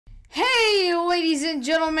Hey, ladies and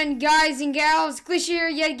gentlemen, guys and gals, Glich'e here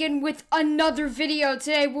yet again with another video.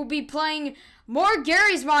 Today we'll be playing more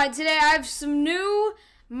Garry's mod. Today I have some new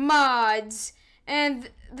mods, and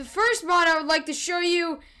the first mod I would like to show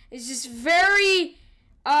you is this very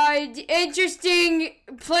interesting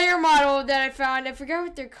player model that I found. I forgot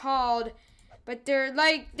what they're called, but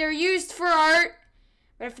they're used for art,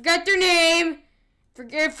 but I forgot their name.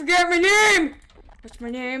 Forget my name. What's my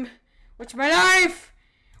name? What's my life?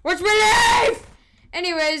 What's my life?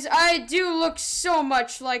 Anyways, I do look so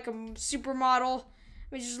much like a supermodel.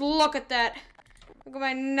 Let me just look at that. Look at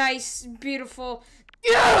my nice, beautiful.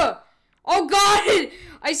 Yeah! Oh God!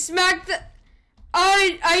 I smacked the.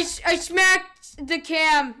 I smacked the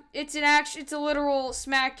cam. It's a literal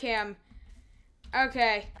smack cam.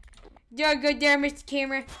 Okay. You're good there, Mr.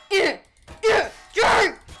 Camera.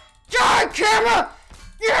 Camera.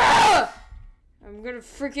 Yeah! I'm gonna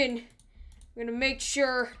make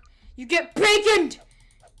sure you get baconed!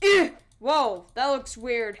 Whoa, that looks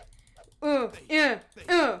weird. This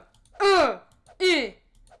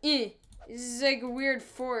is like a weird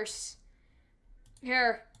force.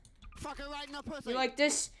 Here. You like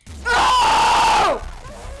this? Oh!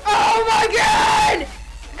 Oh my God!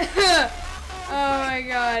 Oh my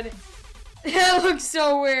God. That looks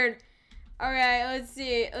so weird. Alright, let's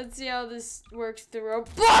see. Let's see how this works through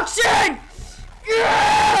boxing!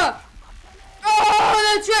 Yeah!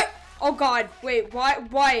 Oh, that's right. Oh God, wait, why,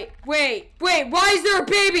 why is there a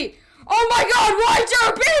baby? Oh my God, why is there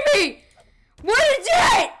a baby? What is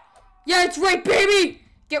it? Yeah, that's right, baby.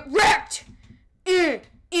 Get wrecked. Yeah.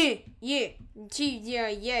 Yeah,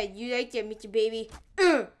 you like that, Mr. Baby.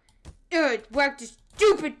 Whack the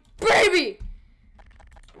stupid baby.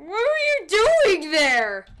 What were you doing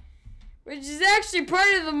there? Which is actually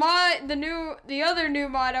part of the mod, the other new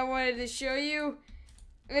mod I wanted to show you.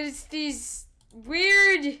 It's these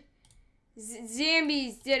weird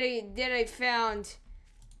zombies that I found.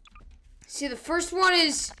 See, the first one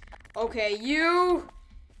is, okay, you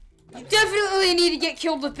definitely need to get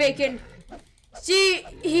killed with bacon. See,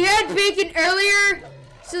 he had bacon earlier,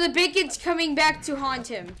 so the bacon's coming back to haunt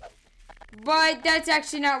him. But that's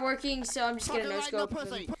actually not working, so I'm just gonna no-scope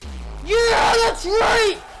him. Yeah, that's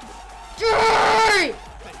right! Die!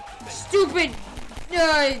 Stupid,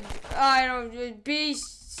 I don't,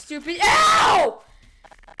 stupid. Ow!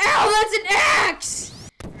 Ow, that's an axe!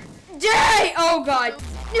 Die! Oh God.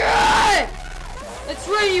 Yeah! That's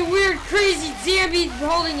right, you weird, crazy zombie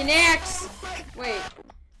holding an axe. Wait,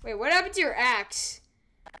 what happened to your axe?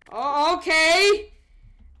 Oh, okay.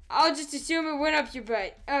 I'll just assume it went up your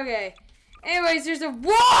butt. Okay. Anyways, there's a,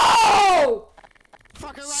 whoa!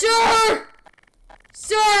 Sir,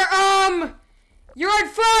 you're on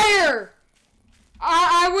fire!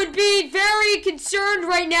 I would be very concerned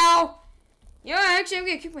right now. You know, actually, I'm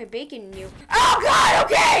gonna cook my bacon in you. Oh God,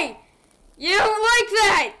 okay! You don't like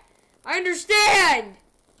that! I understand!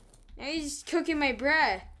 Now you're just cooking my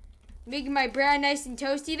bread. Making my bread nice and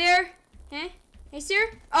toasty there? Huh? Hey,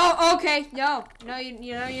 sir? Oh, okay. No,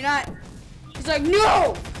 you're not. He's like,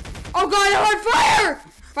 no! Oh God, I'm on fire!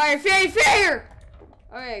 Fire!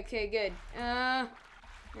 Okay, good.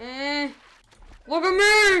 Look at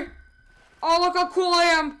me! Oh, look how cool I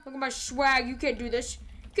am. Look at my swag. You can't do this.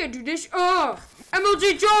 You can't do this.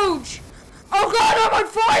 MLG Jones! Oh God, I'm on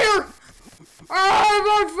fire! I'm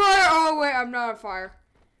on fire! Oh wait, I'm not on fire.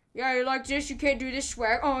 Yeah, you like this? You can't do this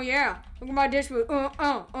swag. Oh yeah. Look at my dish move.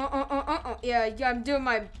 Yeah, I'm doing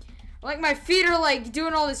my, like my feet are like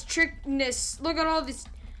doing all this trickness. Look at all this.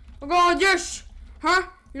 Look at all this. Huh?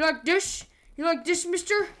 You like this? You like this,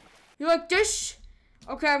 mister? You like this?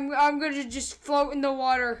 Okay, I'm gonna just float in the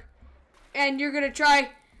water. And you're gonna try.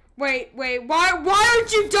 Wait. Why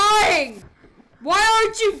aren't you dying? Why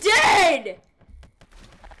aren't you dead?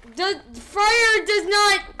 The fire does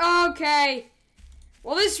not. Okay.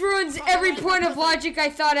 Well, this ruins every point of logic I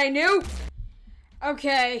thought I knew.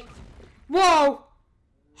 Okay. Whoa.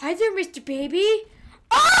 Hi there, Mr. Baby.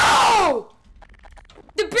 Oh!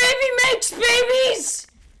 The baby makes babies.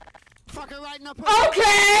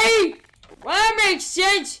 Okay. Well, that makes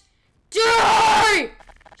sense. Die!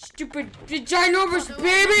 Stupid ginormous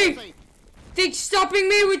baby! Think stopping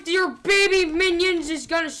me with your baby minions is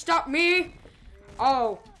gonna stop me?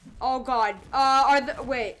 Oh God.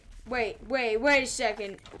 Wait a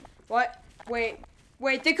second. What? Wait,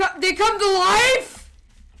 they come to life?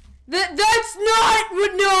 That's not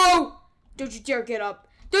what, no! Don't you dare get up.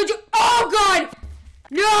 Don't you, oh God!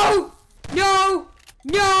 No!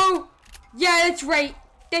 Yeah,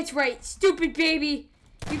 that's right. Stupid baby.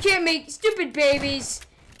 You can't make stupid babies.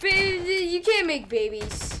 You can't make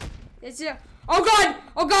babies. That's it. Oh God!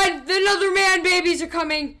 Another man babies are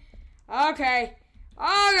coming. Okay.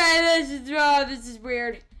 Okay, this is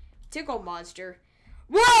weird. Tickle monster.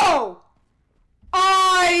 Whoa!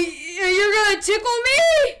 You're gonna tickle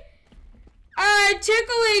me?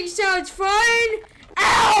 Tickling sounds fun.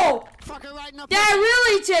 Ow! That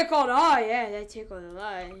really tickled. Oh yeah, that tickled a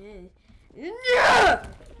lot. Yeah.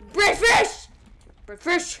 Breakfast!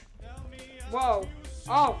 Breakfast! Whoa.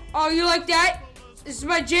 Oh, you like that? This is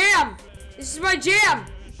my jam! This is my jam!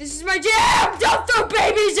 This is my jam! Don't throw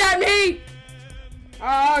babies at me!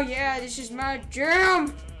 Oh yeah, this is my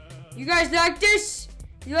jam! You guys like this?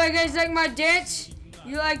 You guys like my dance?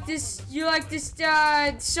 You like this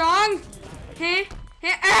song? Huh?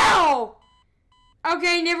 Ow!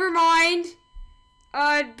 Okay, never mind.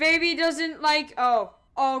 Baby doesn't like, oh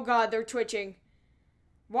god, they're twitching.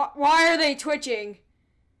 Why are they twitching?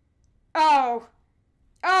 Oh.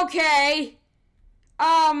 Okay.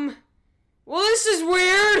 Well, this is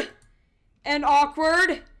weird. And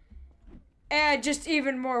awkward. And just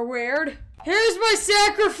even more weird. Here's my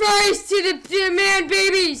sacrifice to the man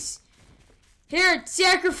babies. Here,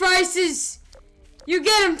 sacrifices. You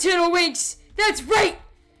get them, Tiddlewinks. That's right.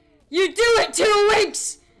 You do it,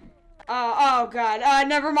 Tiddlewinks. Oh god.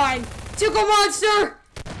 Never mind. Tickle monster.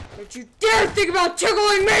 Don't you dare think about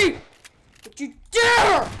tickling me. Don't you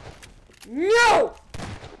dare. No.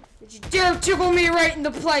 Don't you dare tickle me right in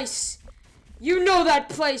the place. You know that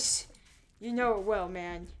place. You know it well,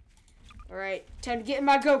 man. Alright, time to get in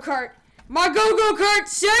my go-kart. My go-kart,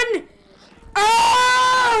 son!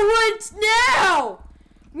 Oh, what now?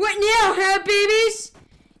 What now, huh, babies?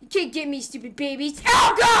 You can't get me, stupid babies.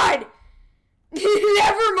 Oh, God!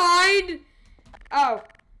 Never mind. Oh,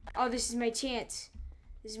 this is my chance.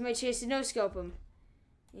 This is my chance to no-scope him.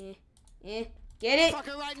 Get it?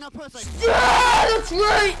 Right in the pussy. That's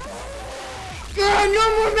right! No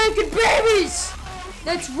more making babies!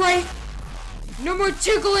 That's right! No more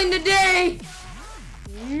tickling today!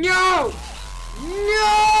 No!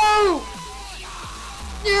 No!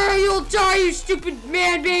 Yeah, you'll die, you stupid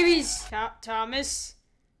man babies! Thomas?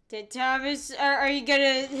 Thomas, are you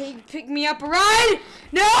gonna pick me up a ride?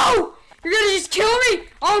 No! You're gonna just kill me?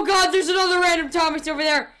 Oh god, there's another random Thomas over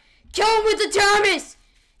there! Kill him with the Thomas!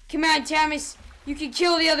 Come on, Thomas. You can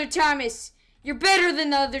kill the other Thomas. You're better than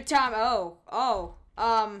the other Thomas.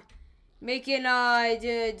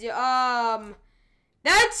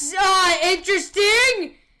 That's,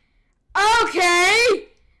 interesting! Okay!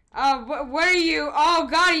 What are you? Oh,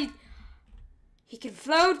 God, he can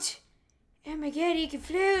float? Oh, my God, he can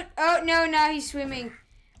float? Oh, no, now he's swimming.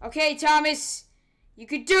 Okay, Thomas, you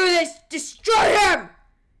can do this! Destroy him!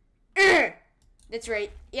 That's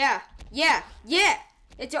right. Yeah.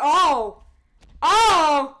 It's,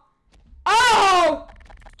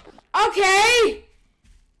 okay!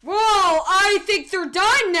 Well, I think they're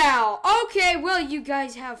done now. Okay, well, you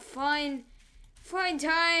guys have fun. Fun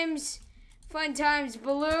times,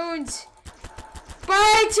 balloons.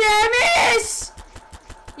 Bye, Thomas!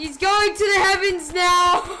 He's going to the heavens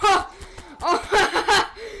now.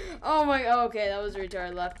 Oh my, okay, that was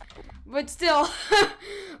retarded laugh. But still,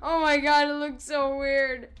 oh my god, it looks so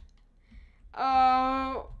weird.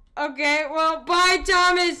 Oh, okay, well, bye,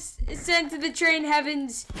 Thomas. Sent to the train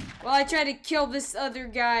heavens while I try to kill this other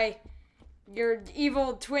guy. Your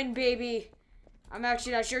evil twin baby. I'm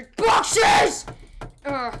actually not sure. Boxes!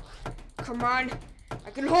 Come on.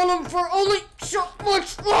 I can hold him for only so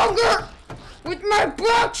much longer with my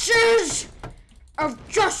boxes of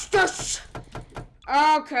justice.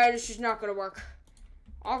 Okay, this is not gonna work.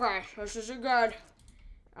 Okay, this isn't good.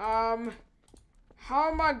 How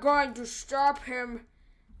am I going to stop him?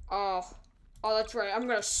 Oh, that's right. I'm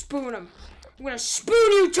gonna spoon him. I'm gonna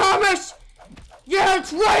spoon you, Thomas! Yeah,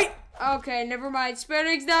 that's right! Okay, never mind.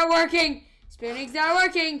 Spooning's not working.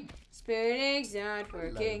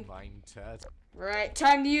 Right,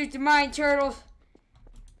 time to use the mine turtle.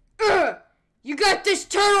 You got this,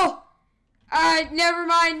 turtle! Never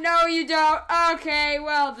mind. No, you don't. Okay,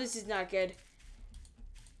 well, this is not good.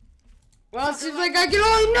 Well, it seems like I can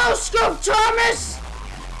only no-scope Thomas!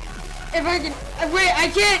 If I can... wait, I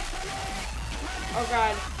can't... Oh,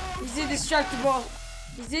 God. He's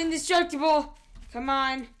indestructible. Come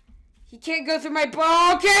on. He can't go through my...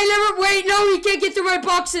 okay, wait, no, he can't get through my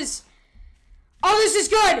boxes. Oh, this is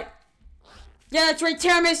good. Yeah, that's right,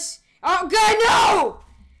 Thomas. Oh, God, no!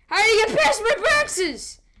 How did he get past my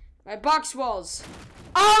boxes? My box walls.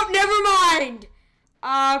 Oh, never mind.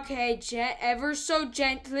 Okay, ever so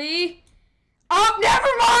gently. Oh, never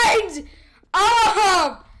mind!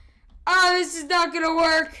 Oh, this is not gonna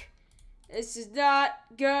work.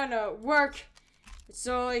 It's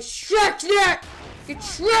only Shrek net! Get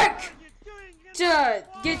Shrek!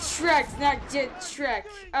 Get Shrek, not get Shrek.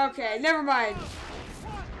 Okay, never mind.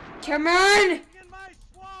 Come on!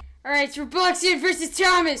 Alright, it's Robloxian versus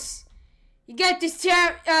Thomas. You got this,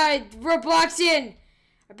 Robloxian.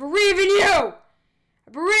 I believe in you!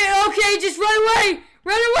 Okay, just run away!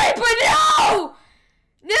 Run away, but no!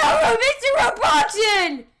 No, Mr.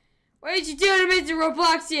 Robloxian! What did you do to Mr.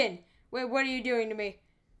 Robloxian? Wait, what are you doing to me?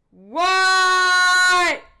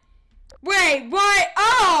 What? Wait, what?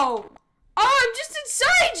 Oh! Oh, I'm just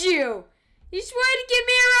inside you! You just wanted to get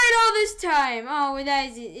me right all this time. Oh, well,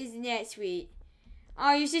 isn't that sweet?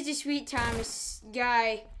 Oh, you're such a sweet Thomas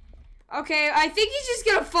guy. Okay, I think he's just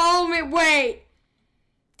gonna follow me. Wait!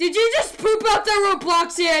 Did you just poop out the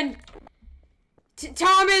Robloxian?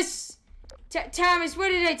 Thomas! Thomas, what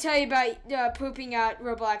did I tell you about pooping out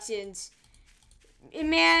Robloxians?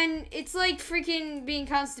 Man, it's like freaking being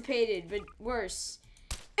constipated, but worse.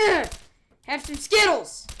 Have some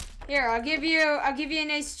Skittles! Here, I'll give you a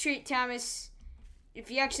nice treat, Thomas. If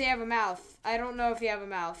you actually have a mouth. I don't know if you have a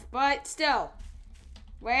mouth, but still.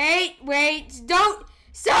 Wait, don't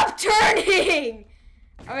stop turning!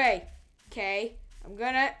 Okay. I'm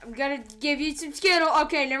gonna give you some Skittles.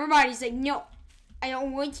 Okay, never mind. He's like, no, I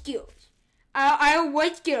don't want Skittles. I don't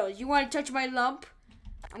want Skittles. You want to touch my lump?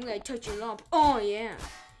 I'm gonna touch your lump. Oh yeah,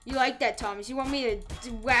 you like that, Thomas? You want me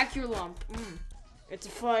to whack your lump? It's a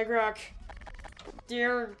flag rock.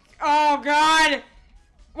 Dear, oh God,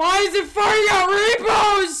 why is it firing out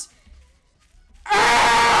rainbows?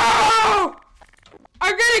 Oh!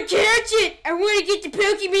 I'm gonna catch it. I want to get the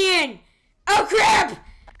Pokemon. Oh crap!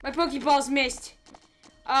 My Pokeballs missed.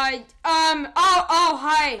 Hi.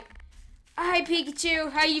 Hi, Pikachu.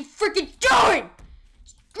 How you freaking doing?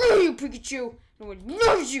 Screw you, Pikachu. No one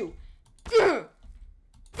loves you.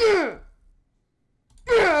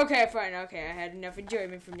 Okay, fine. Okay, I had enough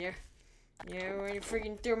enjoyment from there. Yeah, I'm gonna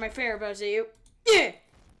freaking throw my fireballs at you. Yeah!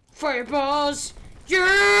 Fireballs!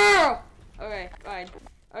 Yeah! Okay, fine.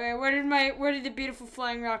 Okay, where did the beautiful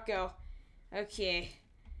flying rock go? Okay.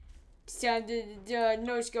 It's time to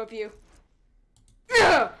no-scope you.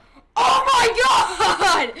 Oh my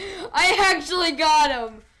God! I actually got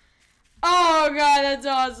him! Oh God, that's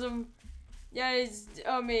awesome. That is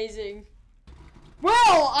amazing.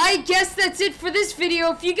 Well, I guess that's it for this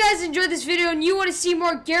video. If you guys enjoyed this video and you want to see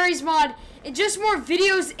more Garry's Mod and just more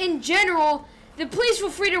videos in general, then please feel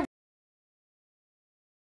free to